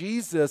have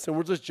Jesus, and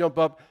we'll just jump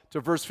up to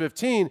verse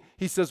 15.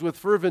 He says, with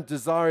fervent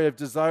desire, I have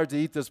desired to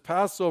eat this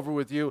Passover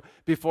with you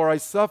before I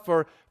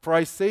suffer. For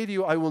I say to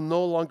you, I will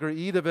no longer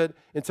eat of it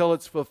until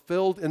it's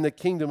fulfilled in the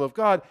kingdom of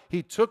God.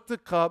 He took the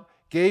cup,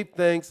 gave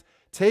thanks.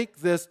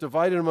 Take this,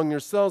 divide it among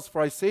yourselves. For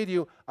I say to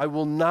you, I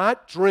will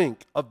not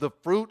drink of the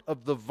fruit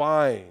of the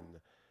vine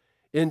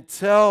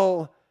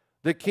until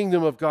the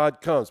kingdom of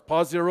God comes.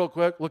 Pause here real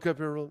quick. Look up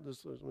here.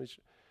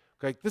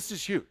 Okay, this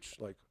is huge.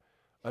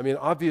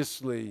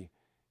 Obviously,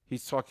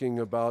 he's talking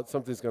about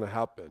something's going to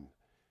happen.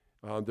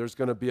 There's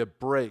going to be a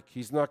break.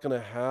 He's not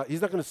going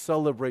to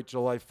celebrate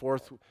July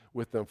 4th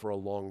with them for a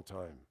long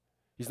time.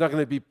 He's not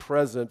going to be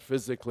present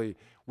physically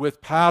with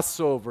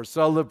Passover,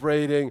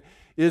 celebrating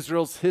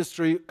Israel's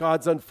history,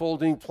 God's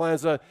unfolding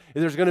plans.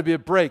 There's going to be a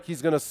break.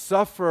 He's going to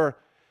suffer.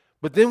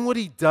 But then what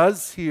he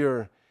does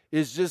here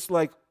is just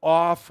like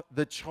off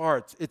the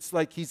charts. It's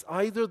like he's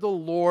either the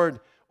Lord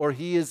or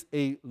he is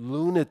a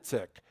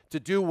lunatic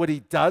to do what he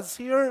does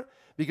here.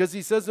 Because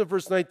he says in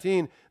verse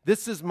 19,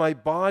 this is my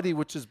body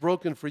which is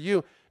broken for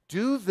you.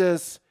 Do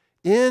this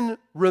in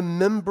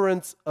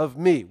remembrance of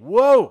me.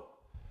 Whoa!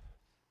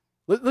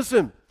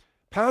 Listen,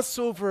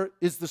 Passover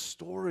is the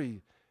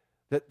story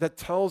that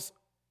tells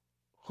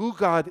who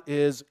God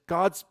is,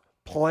 God's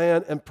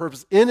plan and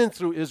purpose in and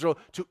through Israel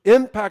to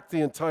impact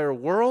the entire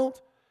world.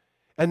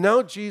 And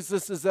now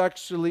Jesus is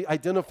actually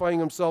identifying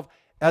himself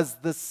as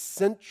the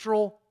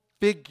central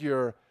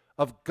figure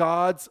of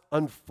God's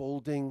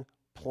unfolding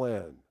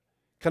plan.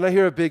 Can I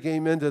hear a big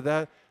amen to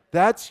that?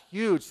 That's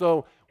huge.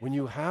 So when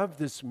you have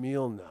this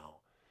meal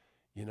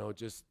now,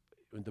 just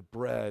in the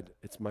bread,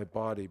 it's my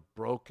body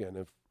broken,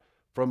 and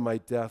from my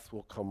death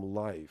will come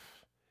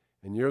life.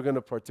 And you're going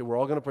to partake. We're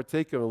all going to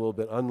partake of a little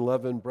bit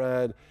unleavened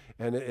bread,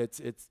 and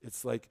it's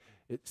like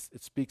it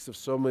speaks of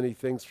so many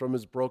things. From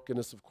his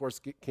brokenness, of course,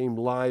 came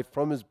life.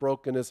 From his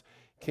brokenness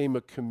came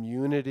a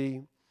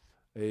community,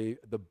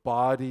 the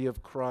body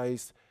of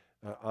Christ.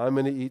 I'm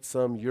going to eat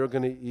some. You're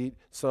going to eat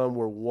some.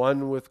 We're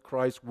one with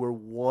Christ. We're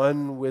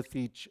one with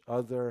each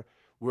other.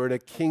 We're in a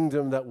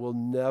kingdom that will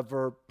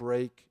never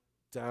break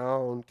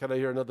down. Can I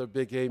hear another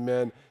big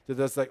amen to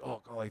this? Like,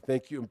 oh, God, I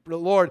thank you,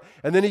 Lord.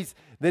 And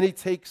then he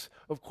takes,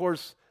 of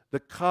course, the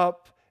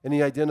cup, and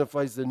he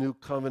identifies the new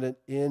covenant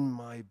in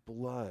my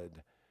blood,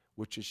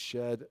 which is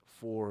shed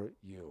for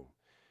you.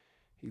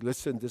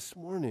 Listen, this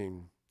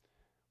morning,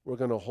 we're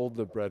going to hold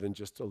the bread in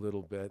just a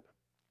little bit.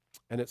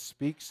 And it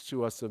speaks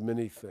to us of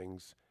many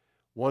things.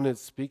 One, it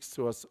speaks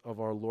to us of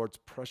our Lord's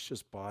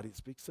precious body. It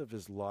speaks of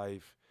his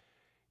life.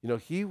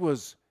 He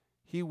was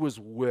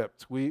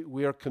whipped.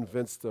 We are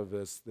convinced of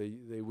this.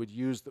 They would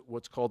use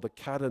what's called the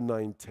cat o'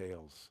 nine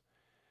tails.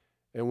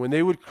 And when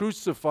they would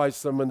crucify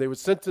someone, they would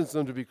sentence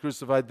them to be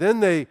crucified. Then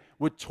they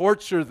would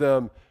torture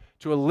them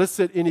to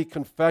elicit any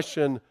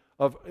confession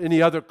of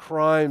any other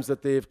crimes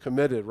that they have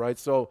committed, right?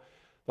 So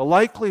the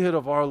likelihood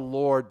of our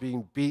Lord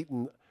being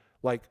beaten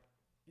like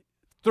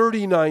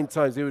 39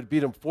 times, they would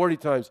beat him 40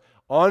 times,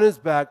 on his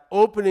back,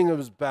 opening of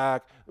his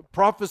back.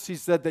 Prophecy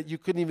said that you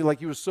couldn't even,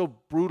 he was so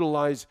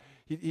brutalized,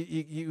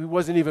 he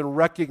wasn't even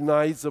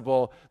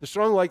recognizable. The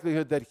strong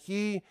likelihood that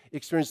he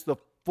experienced the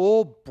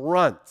full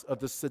brunt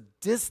of the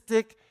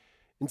sadistic,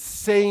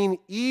 insane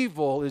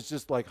evil is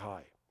just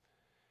high.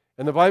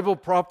 And the Bible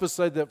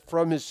prophesied that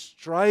from his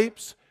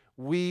stripes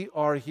we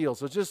are healed.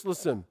 So just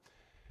listen.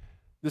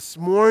 This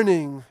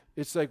morning,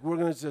 it's like we're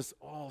going to just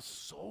all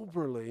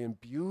soberly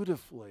and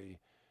beautifully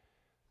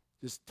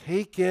just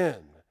take in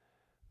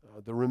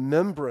the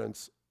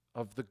remembrance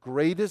of the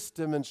greatest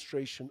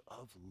demonstration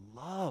of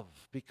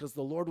love, because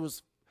the Lord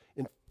was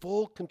in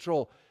full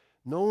control.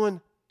 No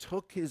one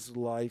took his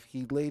life.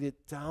 He laid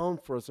it down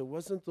for us. It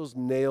wasn't those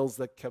nails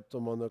that kept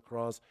him on the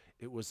cross.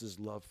 It was his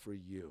love for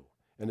you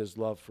and his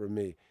love for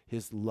me,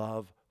 his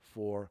love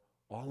for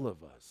all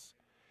of us.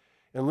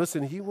 And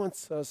listen, he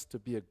wants us to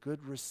be a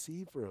good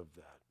receiver of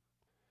that.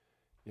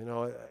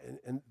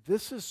 And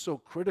this is so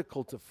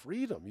critical to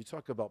freedom. You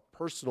talk about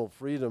personal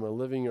freedom and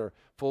living your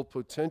full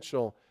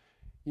potential.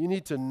 You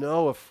need to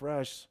know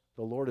afresh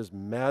the Lord is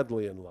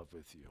madly in love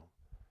with you.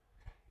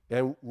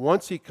 And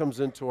once he comes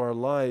into our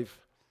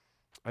life,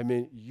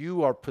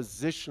 you are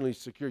positionally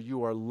secure.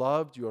 You are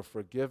loved. You are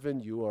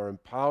forgiven. You are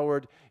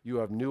empowered. You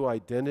have new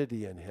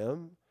identity in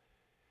him.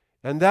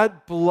 And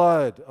that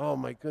blood, oh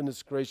my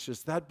goodness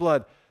gracious, that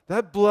blood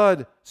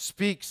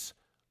speaks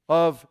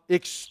of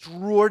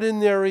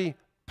extraordinary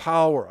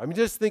power.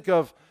 Just think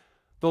of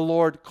the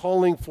Lord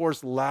calling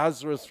forth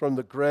Lazarus from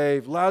the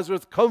grave.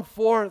 Lazarus, come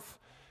forth.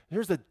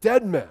 Here's a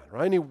dead man,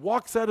 right? And he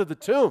walks out of the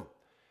tomb.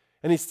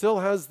 And he still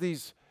has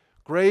these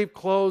grave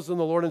clothes, and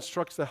the Lord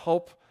instructs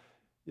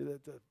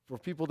for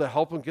people to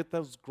help him get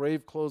those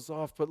grave clothes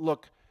off. But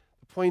look,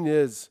 the point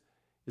is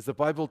the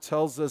Bible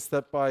tells us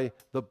that by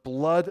the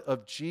blood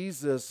of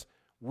Jesus,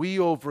 we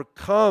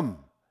overcome.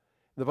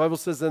 The Bible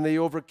says, and they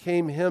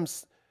overcame him,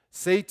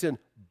 Satan,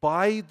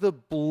 by the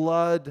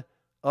blood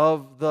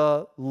of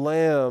the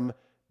Lamb.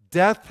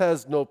 Death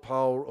has no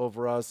power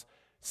over us.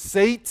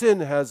 Satan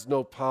has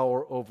no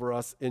power over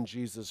us in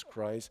Jesus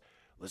Christ.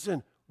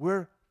 Listen,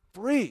 we're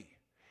free.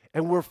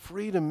 And we're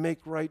free to make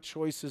right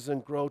choices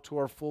and grow to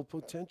our full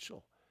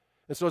potential.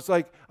 And so it's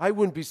like, I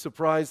wouldn't be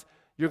surprised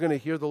you're going to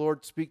hear the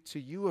Lord speak to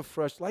you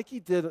afresh, like he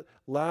did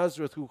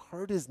Lazarus, who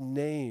heard his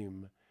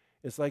name.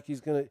 It's like he's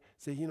going to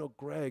say,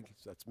 Greg,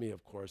 that's me,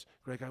 of course.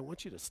 Greg, I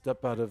want you to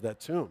step out of that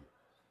tomb.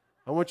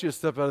 I want you to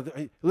step out of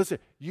the, listen,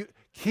 you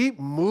keep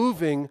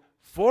moving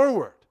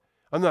forward.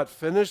 I'm not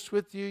finished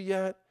with you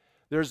yet.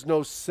 There's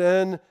no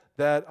sin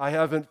that I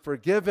haven't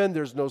forgiven.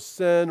 There's no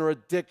sin or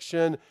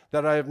addiction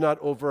that I have not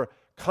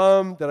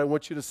overcome, that I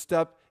want you to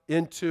step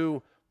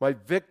into my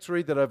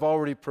victory that I've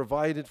already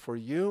provided for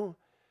you.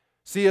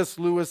 C.S.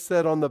 Lewis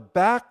said, on the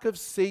back of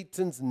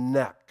Satan's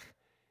neck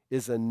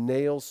is a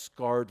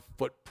nail-scarred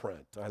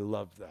footprint. I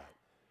love that.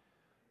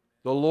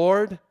 The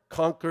Lord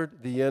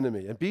conquered the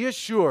enemy. And be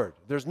assured,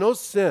 there's no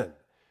sin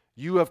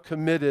you have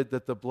committed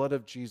that the blood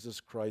of Jesus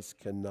Christ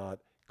cannot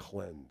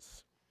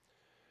cleanse.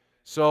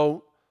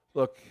 So,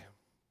 look,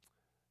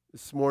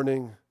 this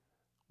morning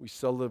we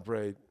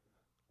celebrate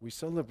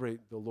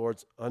the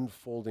Lord's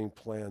unfolding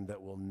plan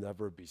that will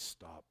never be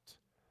stopped.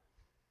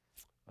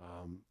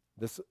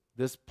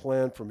 This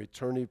plan from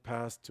eternity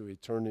past to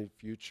eternity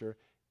future,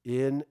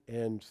 in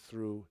and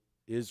through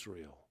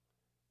Israel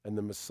and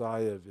the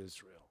Messiah of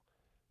Israel,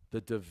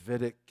 the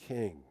Davidic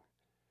king,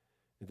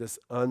 this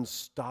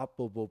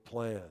unstoppable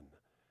plan.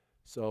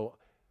 So,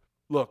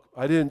 look,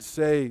 I didn't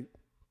say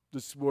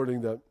this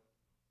morning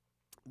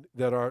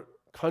that our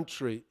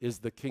country is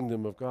the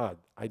kingdom of God.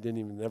 I didn't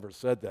even never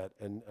said that,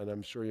 and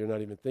I'm sure you're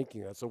not even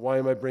thinking that. So why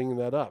am I bringing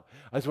that up?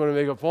 I just want to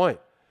make a point.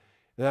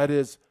 That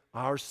is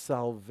our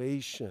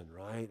salvation,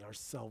 right? Our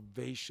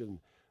salvation,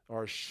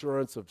 our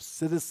assurance of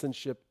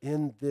citizenship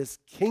in this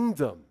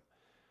kingdom,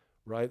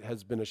 right,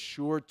 has been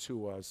assured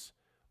to us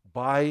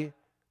by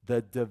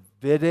the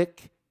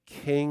Davidic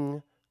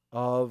king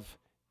of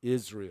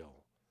Israel,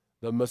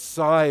 the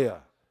Messiah,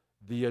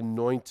 the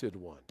anointed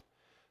one.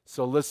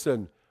 So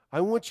listen, I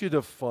want you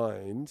to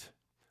find,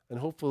 and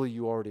hopefully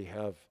you already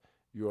have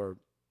your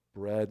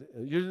bread,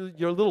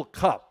 your little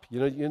cup,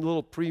 your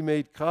little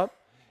pre-made cup,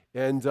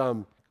 and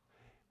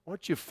why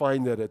don't you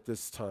find that at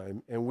this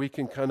time, and we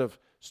can kind of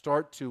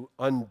start to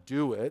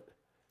undo it,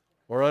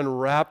 or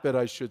unwrap it,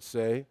 I should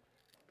say.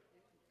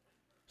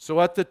 So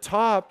at the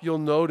top, you'll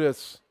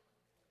notice,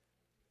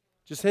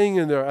 just hang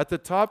in there, at the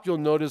top you'll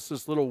notice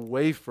this little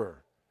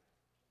wafer.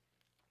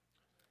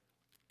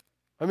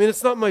 I mean,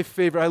 it's not my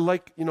favorite. I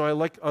like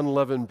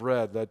unleavened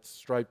bread that's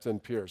striped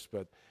and pierced,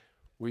 but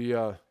we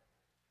kind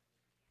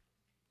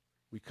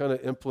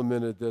of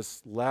implemented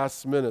this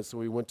last minute, so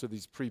we went to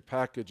these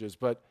pre-packages.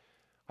 But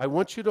I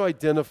want you to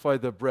identify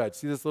the bread.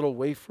 See this little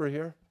wafer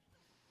here?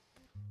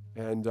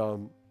 And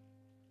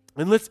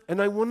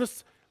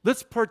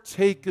let's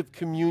partake of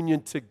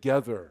communion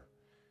together,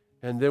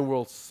 and then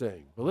we'll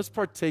sing. But let's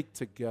partake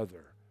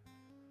together.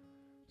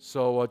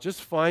 So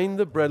just find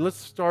the bread. Let's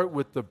start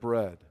with the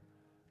bread.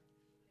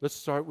 Let's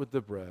start with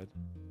the bread.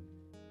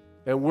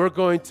 And we're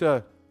going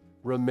to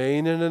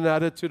remain in an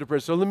attitude of prayer.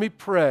 So let me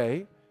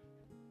pray.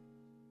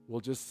 We'll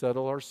just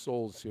settle our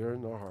souls here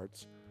in our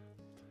hearts.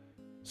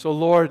 So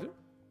Lord,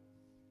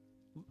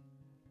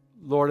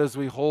 as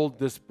we hold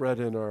this bread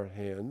in our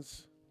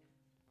hands,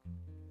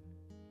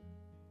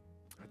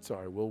 that's all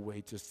right, we'll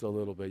wait just a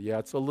little bit.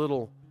 Yeah,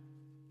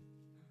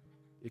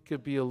 it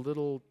could be a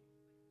little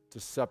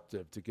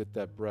deceptive to get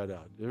that bread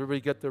out. Did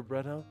everybody get their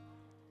bread out?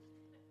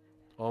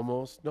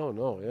 Almost? No.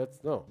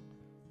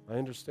 I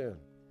understand.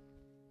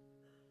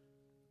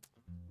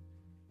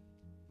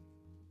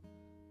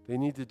 They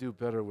need to do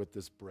better with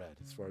this bread,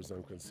 as far as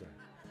I'm concerned.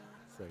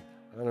 It's like,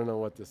 I don't know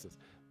what this is.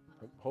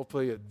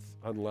 Hopefully it's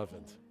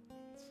unleavened.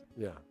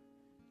 Yeah.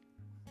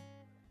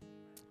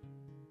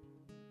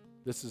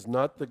 This is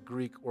not the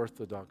Greek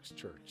Orthodox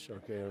Church.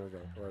 Okay, here we go.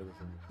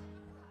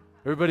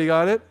 Everybody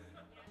got it?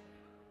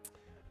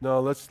 No,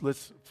 let's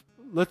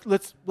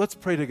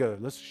pray together.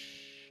 Let's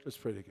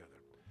pray together.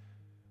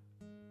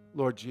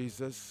 Lord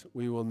Jesus,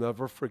 we will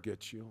never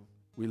forget you.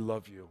 We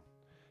love you.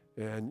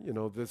 And,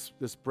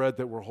 this bread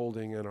that we're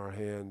holding in our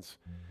hands,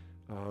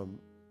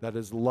 that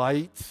is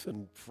light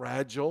and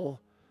fragile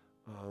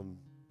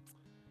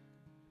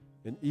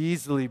and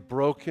easily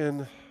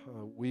broken,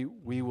 we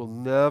will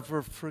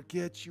never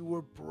forget you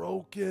were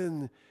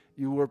broken.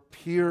 You were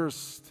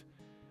pierced.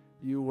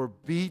 You were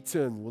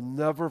beaten. We'll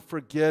never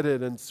forget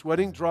it. And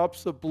sweating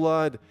drops of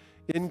blood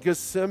in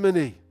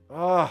Gethsemane.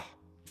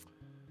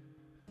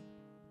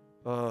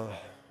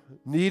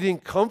 Needing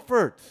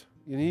comfort.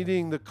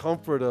 Needing the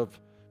comfort of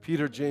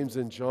Peter, James,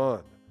 and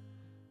John.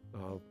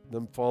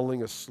 Them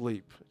falling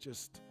asleep.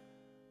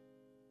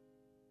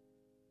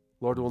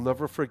 Lord, we'll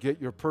never forget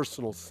your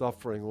personal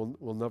suffering.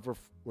 We'll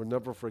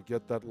never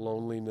forget that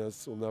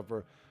loneliness. We'll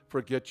never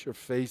forget your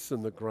face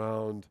in the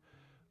ground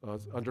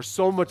under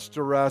so much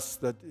duress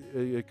that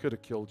it could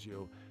have killed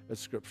you, as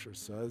Scripture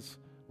says.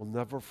 We'll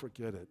never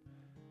forget it.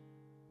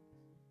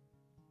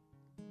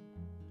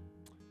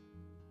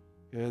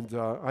 And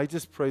I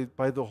just pray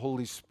by the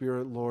Holy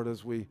Spirit, Lord,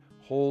 as we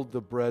hold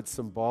the bread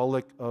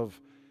symbolic of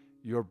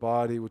your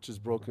body, which is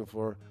broken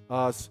for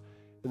us,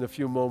 in a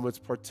few moments,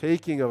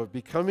 partaking of it,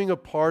 becoming a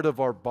part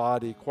of our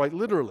body, quite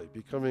literally,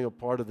 becoming a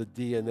part of the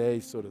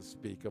DNA, so to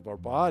speak, of our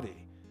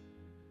body.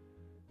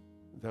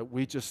 That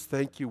we just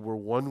thank you, we're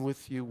one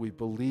with you, we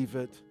believe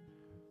it,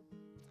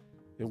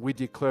 and we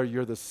declare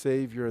you're the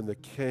Savior and the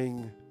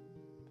King,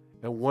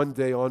 and one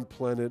day on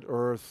planet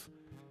Earth,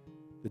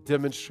 the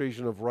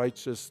demonstration of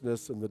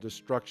righteousness and the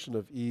destruction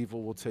of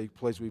evil will take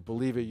place. We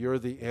believe it. You're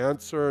the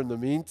answer. In the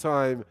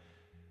meantime,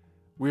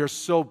 we are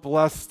so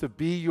blessed to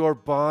be your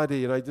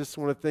body. And I just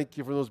want to thank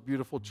you for those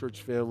beautiful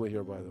church family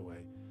here, by the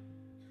way.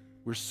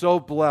 We're so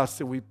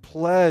blessed, and we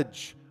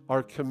pledge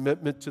our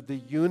commitment to the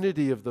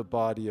unity of the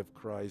body of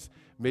Christ,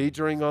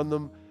 majoring on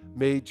the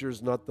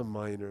majors, not the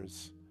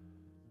minors.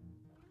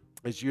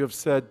 As you have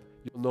said,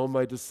 you'll know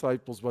my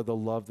disciples by the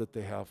love that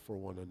they have for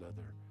one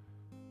another.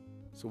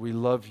 So we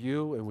love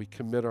you, and we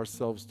commit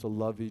ourselves to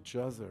love each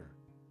other.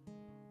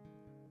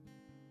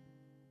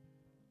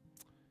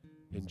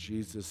 In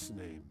Jesus'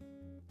 name,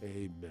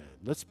 amen.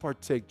 Let's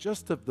partake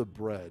just of the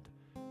bread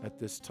at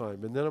this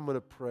time, and then I'm going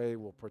to pray.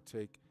 We'll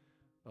partake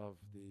of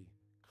the